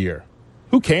this time of year?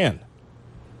 Who can?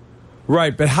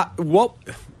 Right, but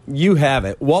you have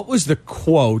it. What was the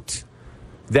quote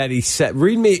that he said?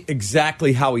 Read me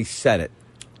exactly how he said it.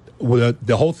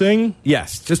 The whole thing?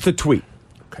 Yes, just the tweet.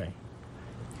 Okay.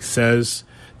 He says,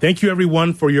 "Thank you,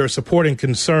 everyone, for your support and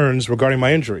concerns regarding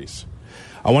my injuries.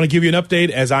 I want to give you an update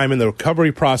as I'm in the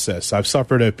recovery process. I've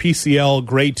suffered a PCL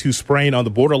grade 2 sprain on the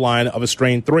borderline of a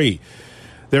strain 3.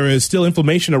 There is still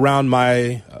inflammation around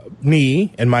my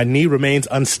knee, and my knee remains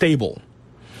unstable.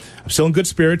 I'm still in good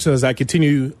spirits as I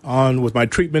continue on with my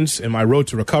treatments and my road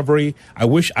to recovery. I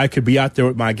wish I could be out there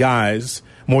with my guys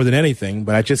more than anything,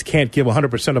 but I just can't give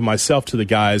 100% of myself to the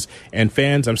guys and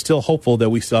fans. I'm still hopeful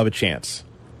that we still have a chance."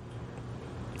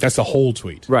 That's the whole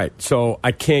tweet. Right. So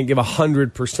I can't give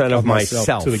 100% of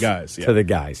myself to the guys. Yeah. To the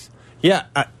guys. Yeah,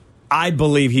 I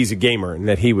believe he's a gamer and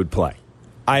that he would play.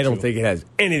 I don't think it has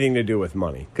anything to do with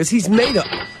money. Because he's made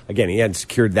again, he hadn't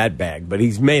secured that bag, but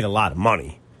he's made a lot of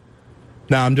money.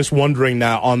 Now, I'm just wondering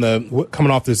now,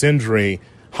 coming off this injury,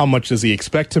 how much does he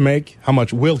expect to make? How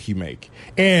much will he make?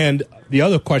 And the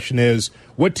other question is,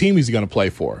 what team is he going to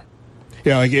play for?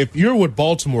 Like if you're with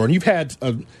Baltimore and you've had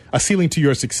a ceiling to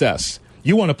your success,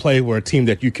 you want to play for a team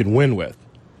that you can win with.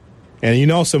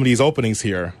 And some of these openings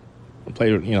here,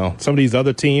 some of these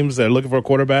other teams that are looking for a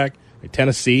quarterback, like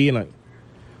Tennessee, and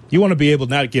you want to be able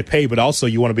to not get paid, but also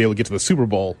you want to be able to get to the Super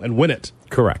Bowl and win it.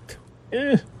 Correct.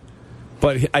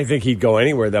 But I think he'd go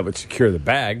anywhere that would secure the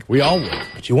bag. We all would.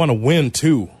 But you want to win,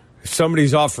 too. If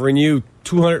somebody's offering you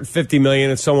 $250 million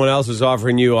and someone else is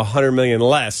offering you $100 million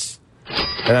less,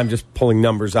 and I'm just pulling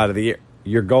numbers out of the air,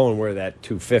 you're going where that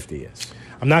 $250 is.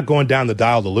 I'm not going down the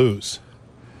dial to lose.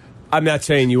 I'm not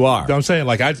saying you are. I'm saying,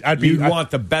 I'd want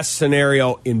the best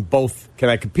scenario in both. Can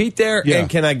I compete there, and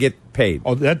can I get paid?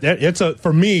 Oh,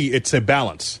 for me, it's a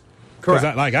balance. Correct.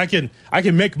 I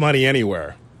can make money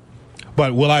anywhere,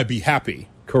 but will I be happy?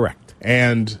 Correct.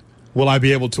 And will I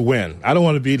be able to win? I don't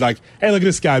want to be like, hey, look at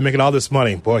this guy making all this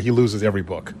money. Boy, he loses every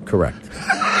book. Correct.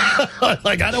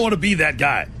 I don't want to be that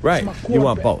guy. Right. You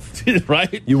want both.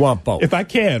 Right? You want both. If I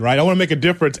can, right? I want to make a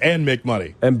difference and make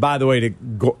money. And by the way,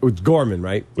 it's Gorman,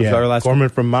 right? Was our last Gorman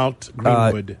from Mount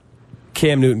Greenwood.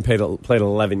 Cam Newton played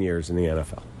 11 years in the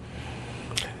NFL.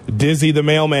 Dizzy the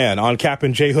mailman on Cap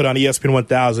and J Hood on ESPN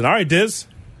 1000. All right, Diz.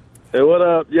 Hey, what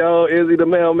up, yo? Izzy the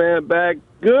mailman back.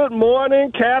 Good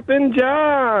morning, Cap and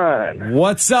John.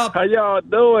 What's up? How y'all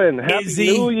doing? Izzy.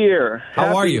 Happy New Year.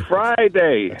 How are you?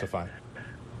 Friday. That's fine.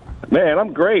 Man,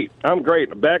 I'm great. I'm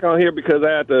back on here because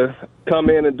I had to come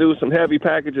in and do some heavy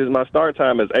packages. My start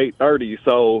time is 8:30,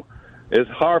 so it's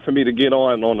hard for me to get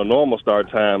on the normal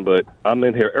start time, but I'm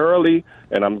in here early,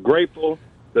 and I'm grateful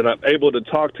that I'm able to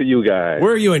talk to you guys.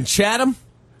 Where are you, in Chatham?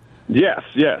 Yes.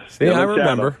 Yeah, I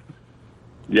remember. Chatham.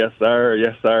 Yes,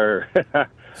 sir.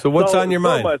 So what's on your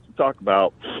mind? So much to talk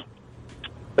about.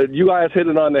 You guys hit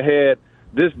it on the head.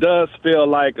 This does feel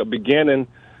like a beginning,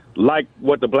 like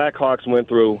what the Blackhawks went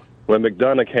through when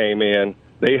McDonough came in.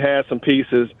 They had some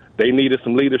pieces. They needed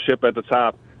some leadership at the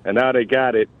top, and now they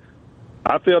got it.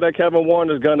 I feel that Kevin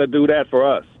Warner is going to do that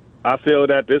for us. I feel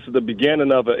that this is the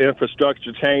beginning of an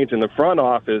infrastructure change in the front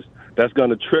office that's going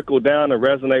to trickle down and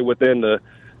resonate within the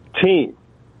team.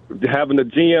 Having the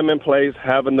GM in place,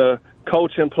 having the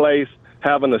coach in place,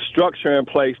 having a structure in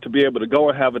place to be able to go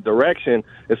and have a direction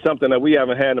is something that we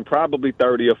haven't had in probably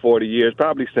 30 or 40 years,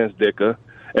 probably since Ditka.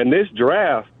 And this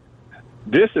draft,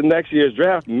 this and next year's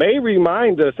draft may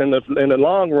remind us in the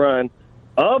long run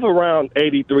of around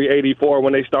 83, 84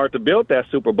 when they start to build that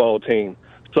Super Bowl team.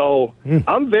 So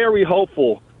I'm very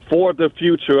hopeful for the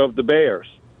future of the Bears.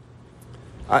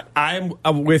 I'm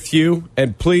with you,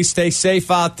 and please stay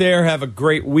safe out there. Have a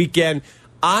great weekend.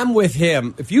 I'm with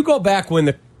him. If you go back when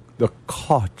the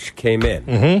coach came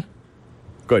in,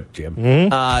 good, Jim.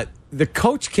 The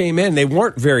coach came in, they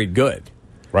weren't very good.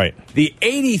 Right. The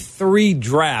 83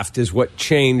 draft is what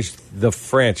changed the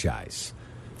franchise.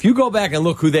 If you go back and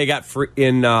look who they got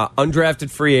in undrafted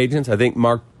free agents, I think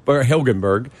Mark or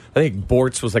Hilgenberg. I think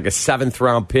Bortz was like a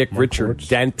 7th-round pick. Mark Richard Bortz,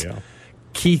 Dent. yeah.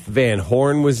 Keith Van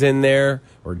Horn was in there,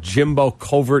 or Jimbo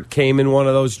Covert came in one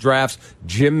of those drafts.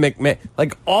 Jim McMahon.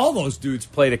 Like, all those dudes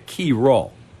played a key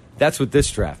role. That's what this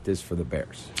draft is for the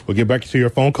Bears. We'll get back to your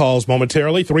phone calls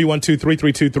momentarily.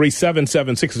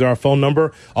 312-332-3776 is our phone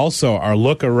number. Also, our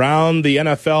look around the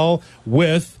NFL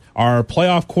with our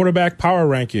playoff quarterback power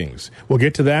rankings. We'll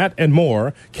get to that and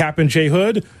more. Cap and J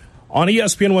Hood on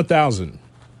ESPN 1000.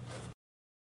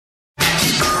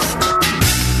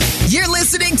 You're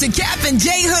listening to Cap and J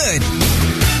Hood.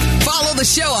 Follow the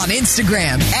show on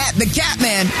Instagram at The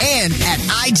Catman and at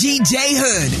IGJ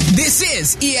Hood. This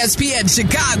is ESPN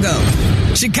Chicago,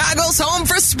 Chicago's home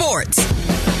for sports.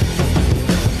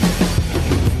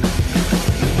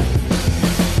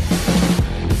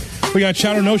 We got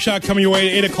Shot or No Shot coming your way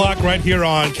at 8 o'clock right here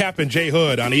on Cap and J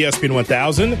Hood on ESPN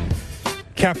 1000.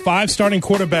 Cap, 5 starting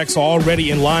quarterbacks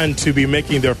already in line to be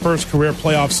making their first career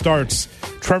playoff starts.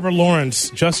 Trevor Lawrence,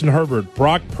 Justin Herbert,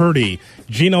 Brock Purdy,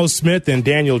 Geno Smith, and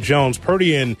Daniel Jones.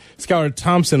 Purdy and Skylar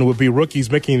Thompson would be rookies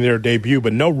making their debut,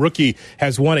 but no rookie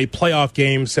has won a playoff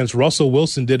game since Russell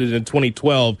Wilson did it in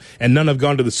 2012, and none have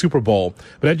gone to the Super Bowl.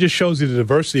 But that just shows you the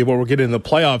diversity of what we're getting in the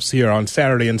playoffs here on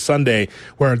Saturday and Sunday,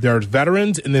 where there's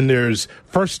veterans and then there's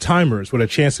first-timers with a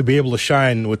chance to be able to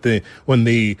shine when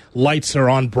the lights are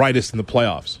on brightest in the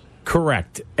playoffs.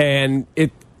 Correct. And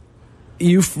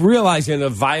you realize in a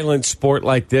violent sport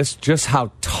like this just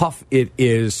how tough it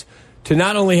is to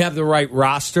not only have the right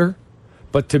roster,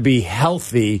 but to be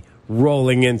healthy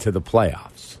rolling into the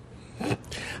playoffs.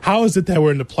 How is it that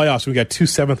we're in the playoffs? We got 2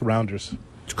 7th-rounders.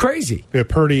 It's crazy. Yeah,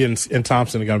 Purdy and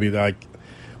Thompson are going to be like,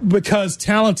 because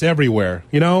talent's everywhere,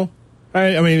 you know?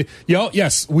 I mean,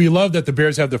 yes, we love that the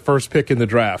Bears have the first pick in the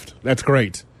draft. That's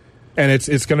great. And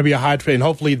it's going to be a high trade, and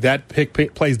hopefully that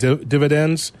pick plays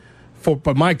dividends.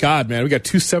 But my God, man, we got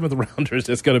 2 7th-rounders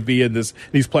that's going to be in these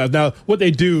playoffs. Now, what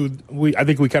they do, I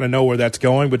think we kind of know where that's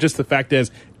going, but just the fact is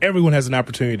everyone has an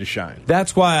opportunity to shine.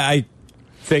 That's why I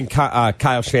think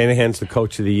Kyle Shanahan's the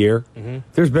coach of the year. Mm-hmm.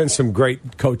 There's been some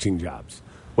great coaching jobs.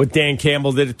 What Dan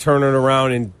Campbell did to turn it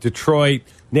around in Detroit,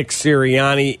 Nick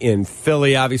Sirianni in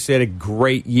Philly obviously had a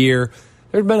great year.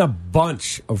 There's been a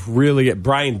bunch of really –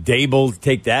 Brian Daboll to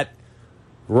take that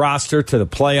roster to the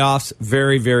playoffs.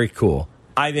 Very, very cool.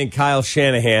 I think Kyle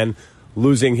Shanahan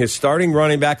losing his starting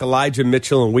running back Elijah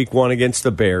Mitchell in Week 1 against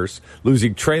the Bears,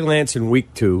 losing Trey Lance in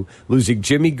Week 2, losing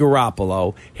Jimmy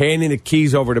Garoppolo, handing the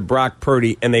keys over to Brock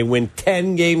Purdy, and they win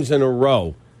 10 games in a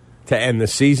row to end the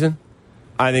season.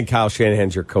 I think Kyle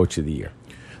Shanahan's your coach of the year.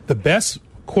 The best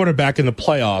quarterback in the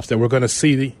playoffs that we're going to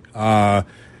see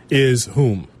is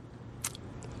whom?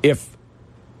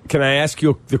 Can I ask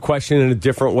you the question in a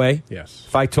different way? Yes.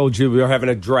 If I told you we were having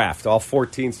a draft, all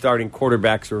 14 starting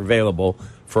quarterbacks are available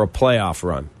for a playoff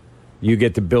run. You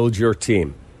get to build your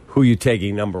team. Who are you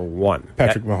taking number 1?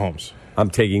 Patrick Mahomes. I'm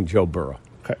taking Joe Burrow.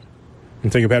 Okay. I'm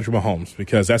taking Patrick Mahomes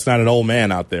because that's not an old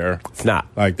man out there. It's not.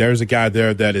 Like, there's a guy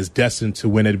there that is destined to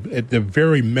win at the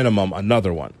very minimum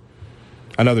another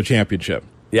championship.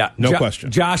 Yeah, no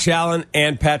question. Josh Allen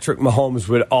and Patrick Mahomes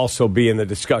would also be in the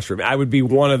discussion room. I would be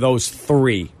one of those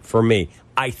 3 for me.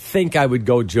 I think I would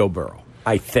go Joe Burrow.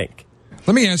 I think.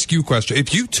 Let me ask you a question.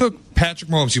 If you took Patrick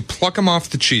Mahomes, you pluck him off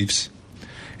the Chiefs,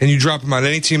 and you drop him on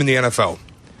any team in the NFL,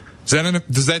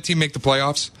 does that team make the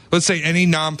playoffs? Let's say any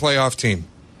non-playoff team.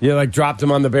 You dropped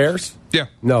him on the Bears? Yeah.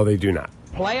 No, they do not.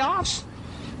 Playoffs?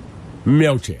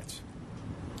 No chance.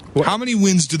 How many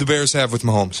wins do the Bears have with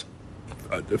Mahomes?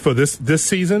 For this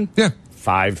season? Yeah.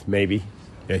 5, maybe.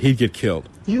 Yeah, he'd get killed.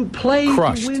 You play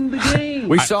Crushed. to win the game.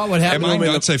 We saw what happened Am I to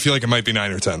him. nuts? I feel like it might be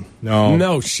 9 or 10.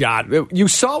 No shot. You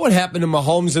saw what happened to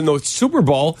Mahomes in the Super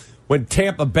Bowl when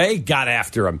Tampa Bay got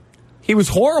after him. He was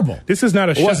horrible. This is not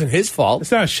a shot. It wasn't his fault.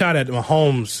 It's not a shot at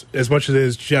Mahomes as much as it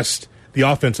is just the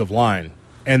offensive line.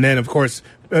 And then, of course,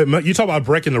 you talk about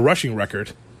breaking the rushing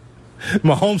record.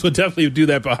 Mahomes would definitely do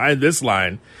that behind this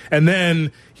line. And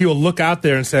then he will look out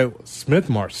there and say, Smith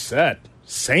Marset,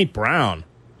 St. Brown.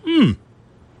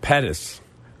 Pettis.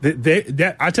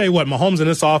 I tell you what, Mahomes in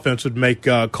this offense would make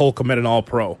Cole Kmet an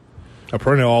all-pro. A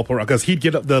perennial all-pro. Because he'd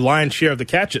get the lion's share of the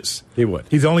catches. He would.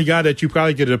 He's the only guy that you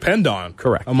probably could depend on.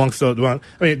 Correct. Amongst the,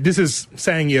 I mean, this is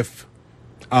saying if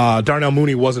Darnell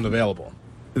Mooney wasn't available.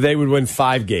 They would win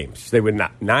 5 games. They would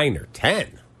not 9 or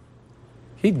 10.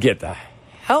 He'd get the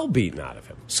hell beaten out of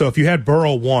him. So if you had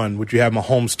Burrow 1, would you have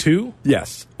Mahomes 2?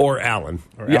 Yes, or Allen.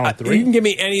 Allen 3? You can give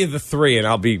me any of the 3, and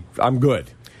I'm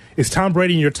good. Is Tom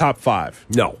Brady in your top 5?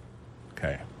 No.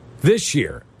 Okay. This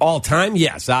year, all time,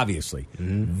 yes, obviously.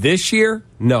 Mm-hmm. This year,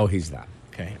 no, he's not.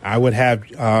 Okay. I would have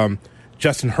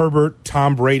Justin Herbert,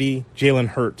 Tom Brady, Jalen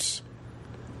Hurts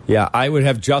Yeah, I would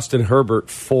have Justin Herbert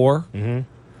 4.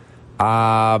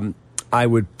 I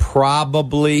would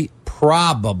probably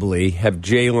have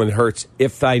Jalen Hurts,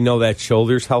 if I know that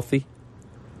shoulder's healthy,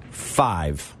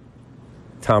 5.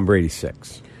 Tom Brady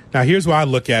 6. Now, here's why I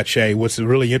look at, Shay, what's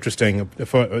really interesting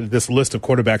for this list of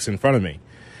quarterbacks in front of me.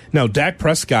 Now, Dak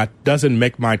Prescott doesn't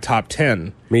make my top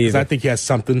 10 because I think he has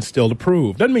something still to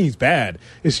prove. Doesn't mean he's bad.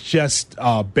 It's just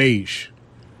beige.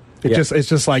 It's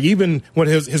just like even when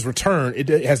his return,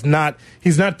 he's not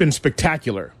been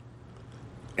spectacular.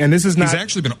 And this is not. He's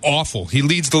actually been awful. He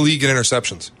leads the league in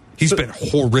interceptions. He's been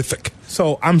horrific.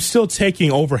 So I'm still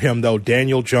taking over him, though,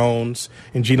 Daniel Jones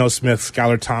and Geno Smith,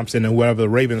 Skylar Thompson, and whatever the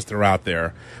Ravens throw out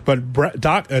there. But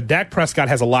Dak Prescott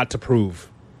has a lot to prove.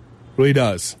 Really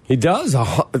does. He does,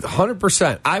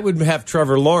 100%. I would have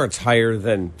Trevor Lawrence higher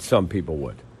than some people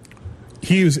would.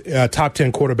 He's a top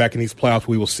 10 quarterback in these playoffs.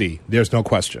 We will see. There's no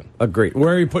question. Agreed.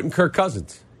 Where are you putting Kirk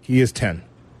Cousins? He is 10.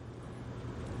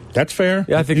 That's fair.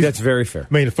 Yeah, I think that's very fair.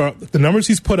 I mean, for the numbers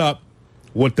he's put up,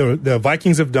 what the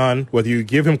Vikings have done, whether you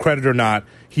give him credit or not,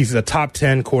 he's a top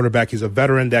 10 quarterback. He's a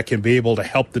veteran that can be able to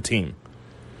help the team.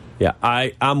 Yeah,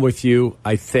 I'm with you.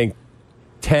 I think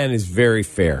 10 is very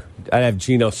fair. I'd have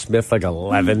Geno Smith like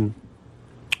 11.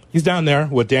 He's down there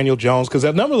with Daniel Jones because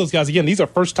a number of those guys, again, these are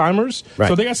first-timers, right.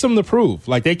 So they got something to prove.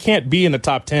 Like, they can't be in the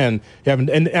top 10.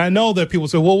 And I know that people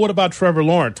say, well, what about Trevor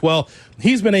Lawrence? Well,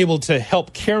 he's been able to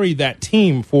help carry that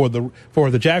team for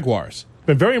the Jaguars.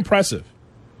 Been very impressive.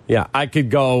 Yeah, I could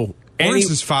go. Lawrence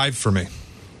is 5 for me.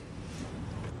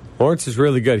 Lawrence is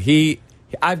really good.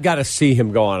 I've got to see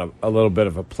him go on a little bit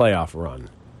of a playoff run.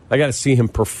 I got to see him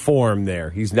perform there.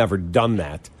 He's never done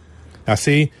that. Now,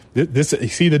 see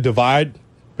the divide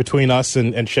between us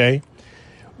and Shay?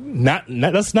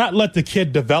 Let's not let the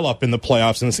kid develop in the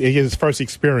playoffs and get his first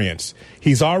experience.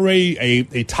 He's already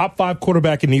a top 5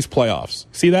 quarterback in these playoffs.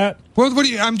 See that? Well,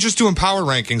 I'm just doing power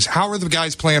rankings. How are the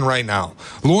guys playing right now?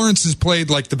 Lawrence has played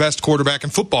like the best quarterback in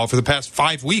football for the past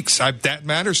 5 weeks. That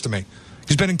matters to me.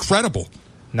 He's been incredible.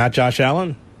 Not Josh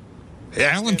Allen?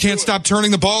 Allen can't stop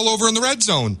turning the ball over in the red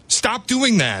zone. Stop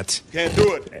doing that. Can't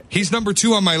do it. He's number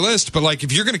 2 on my list, but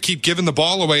if you're going to keep giving the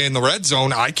ball away in the red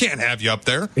zone, I can't have you up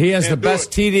there. He has the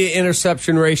best TD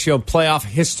interception ratio playoff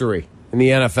history in the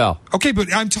NFL. Okay,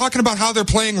 but I'm talking about how they're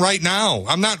playing right now.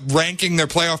 I'm not ranking their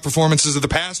playoff performances of the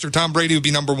past, or Tom Brady would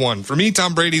be number 1. For me,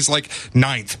 Tom Brady's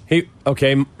 9th.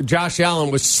 Josh Allen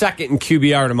was 2nd in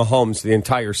QBR to Mahomes the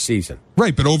entire season.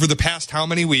 Right, but over the past how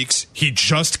many weeks, he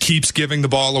just keeps giving the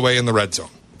ball away in the red zone.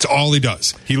 It's all he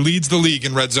does. He leads the league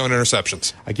in red zone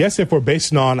interceptions. I guess if we're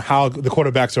basing on how the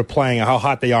quarterbacks are playing and how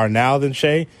hot they are now,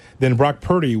 then Brock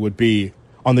Purdy would be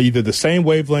on either the same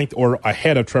wavelength or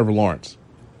ahead of Trevor Lawrence.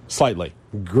 Slightly.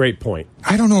 Great point.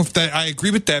 I don't know if I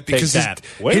agree with that because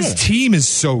his team is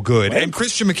so good. And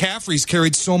Christian McCaffrey's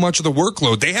carried so much of the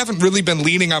workload. They haven't really been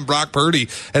leaning on Brock Purdy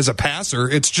as a passer.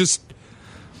 It's just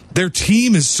their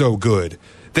team is so good.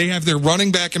 They have their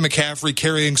running back in McCaffrey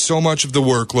carrying so much of the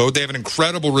workload. They have an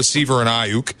incredible receiver in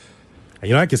Ayuk.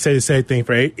 I could say the same thing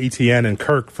for Etienne and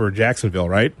Kirk for Jacksonville,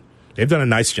 right? They've done a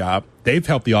nice job. They've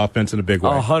helped the offense in a big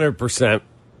way. 100%.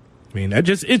 I mean,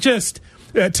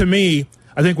 to me,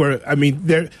 I think what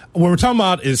we're talking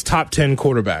about is top 10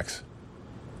 quarterbacks.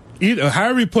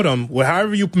 However you put them,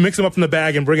 however you mix them up in the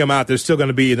bag and bring them out, they're still going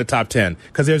to be in the top 10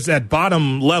 because there's that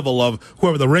bottom level of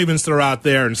whoever the Ravens throw out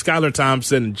there and Skylar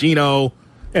Thompson and Geno,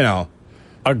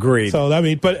 Agreed. So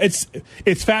but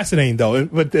it's fascinating though.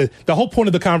 But the whole point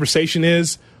of the conversation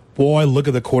is, boy, look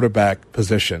at the quarterback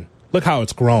position. Look how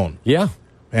it's grown. Yeah,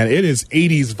 and it is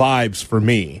 80s vibes for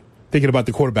me. Thinking about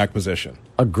the quarterback position.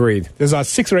 Agreed. There's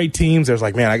 6 or 8 teams. There's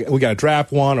we got to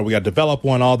draft one or we got to develop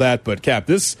one, all that. But, Cap,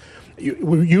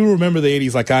 you remember the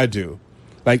 80s like I do.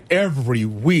 Like every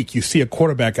week you see a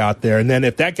quarterback out there, and then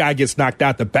if that guy gets knocked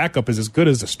out, the backup is as good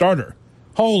as the starter.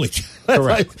 Holy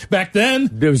correct. Back then?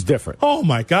 It was different. Oh,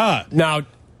 my God. Now,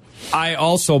 I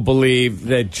also believe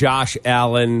that Josh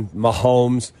Allen,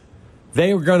 Mahomes,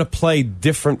 they were going to play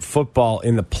different football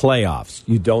in the playoffs.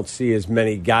 You don't see as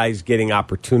many guys getting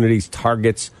opportunities,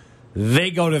 targets.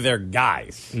 They go to their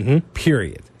guys,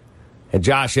 period. And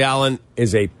Josh Allen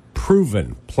is a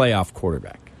proven playoff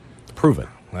quarterback. Proven.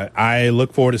 I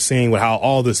look forward to seeing how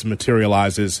all this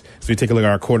materializes as we take a look at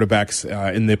our quarterbacks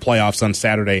in the playoffs on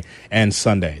Saturday and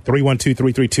Sunday.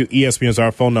 312-332-ESPN is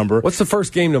our phone number. What's the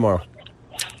first game tomorrow?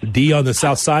 D on the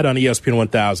south side on ESPN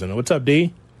 1000. What's up,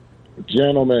 D?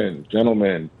 Gentlemen,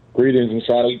 greetings and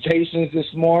salutations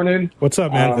this morning. What's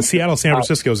up, man? Seattle, San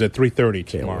Francisco is at 3:30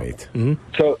 tomorrow. Mm-hmm.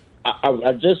 So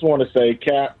I just want to say,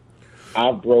 Cap,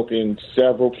 I've broken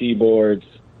several keyboards,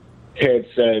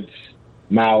 headsets,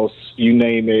 mouse, you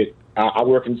name it. I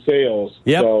work in sales,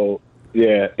 Yep. so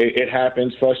yeah, it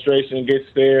happens. Frustration gets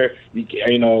there. You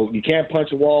can't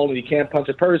punch a wall and you can't punch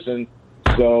a person.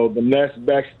 So the next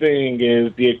best thing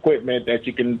is the equipment that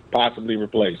you can possibly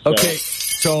replace. So, Okay,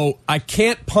 so I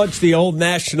can't punch the old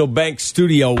National Bank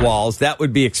studio walls. That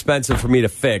would be expensive for me to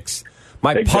fix.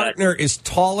 My partner is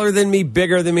taller than me,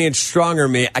 bigger than me, and stronger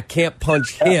than me. I can't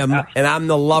punch him, and I'm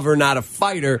the lover, not a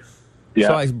fighter. Yeah.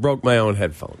 So I broke my own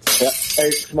headphones. Yeah.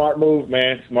 Hey, smart move,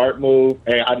 man. Smart move.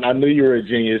 Hey, I knew you were a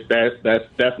genius. That's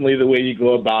definitely the way you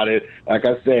go about it. Like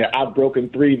I said, I've broken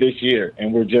 3 this year,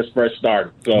 and we're just fresh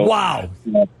started. So Wow.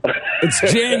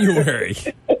 It's January.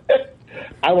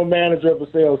 I'm a manager of a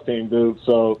sales team, dude.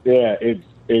 So yeah,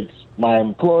 it's my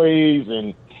employees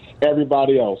and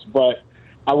everybody else. But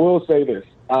I will say this: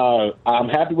 I'm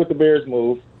happy with the Bears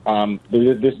move.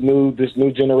 This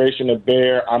new generation of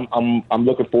Bear, I'm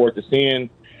looking forward to seeing.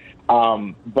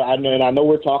 But I know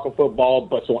we're talking football,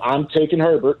 but so I'm taking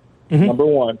Herbert, number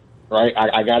one, right?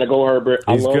 I got to go Herbert.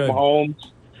 He's I love good.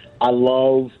 Mahomes. I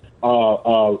love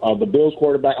the Bills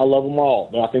quarterback. I love them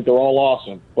all. I think they're all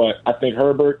awesome. But I think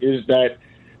Herbert is that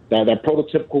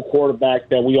prototypical quarterback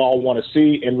that we all want to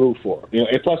see and root for. And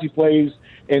plus he plays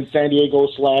in San Diego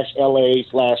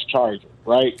 /LA/Charger,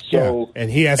 right? So and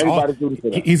he has everybody's rooting for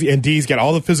that. He's got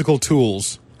all the physical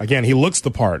tools. Again, he looks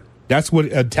the part. That's what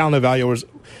talent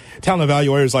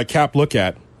evaluators like Cap look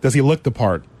at. Does he look the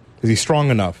part? Is he strong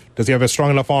enough? Does he have a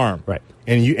strong enough arm? Right.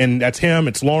 And that's him.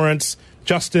 It's Lawrence,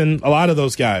 Justin, a lot of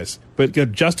those guys. But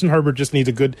Justin Herbert just needs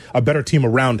a better team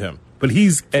around him. But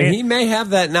he may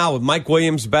have that now with Mike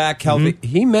Williams back healthy.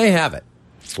 He may have it.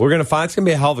 We're going to find it's going to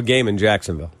be a hell of a game in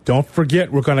Jacksonville. Don't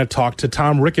forget, we're going to talk to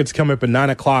Tom Ricketts coming up at 9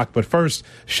 o'clock. But first,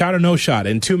 Shot or No Shot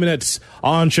in 2 minutes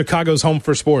on Chicago's Home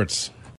for Sports.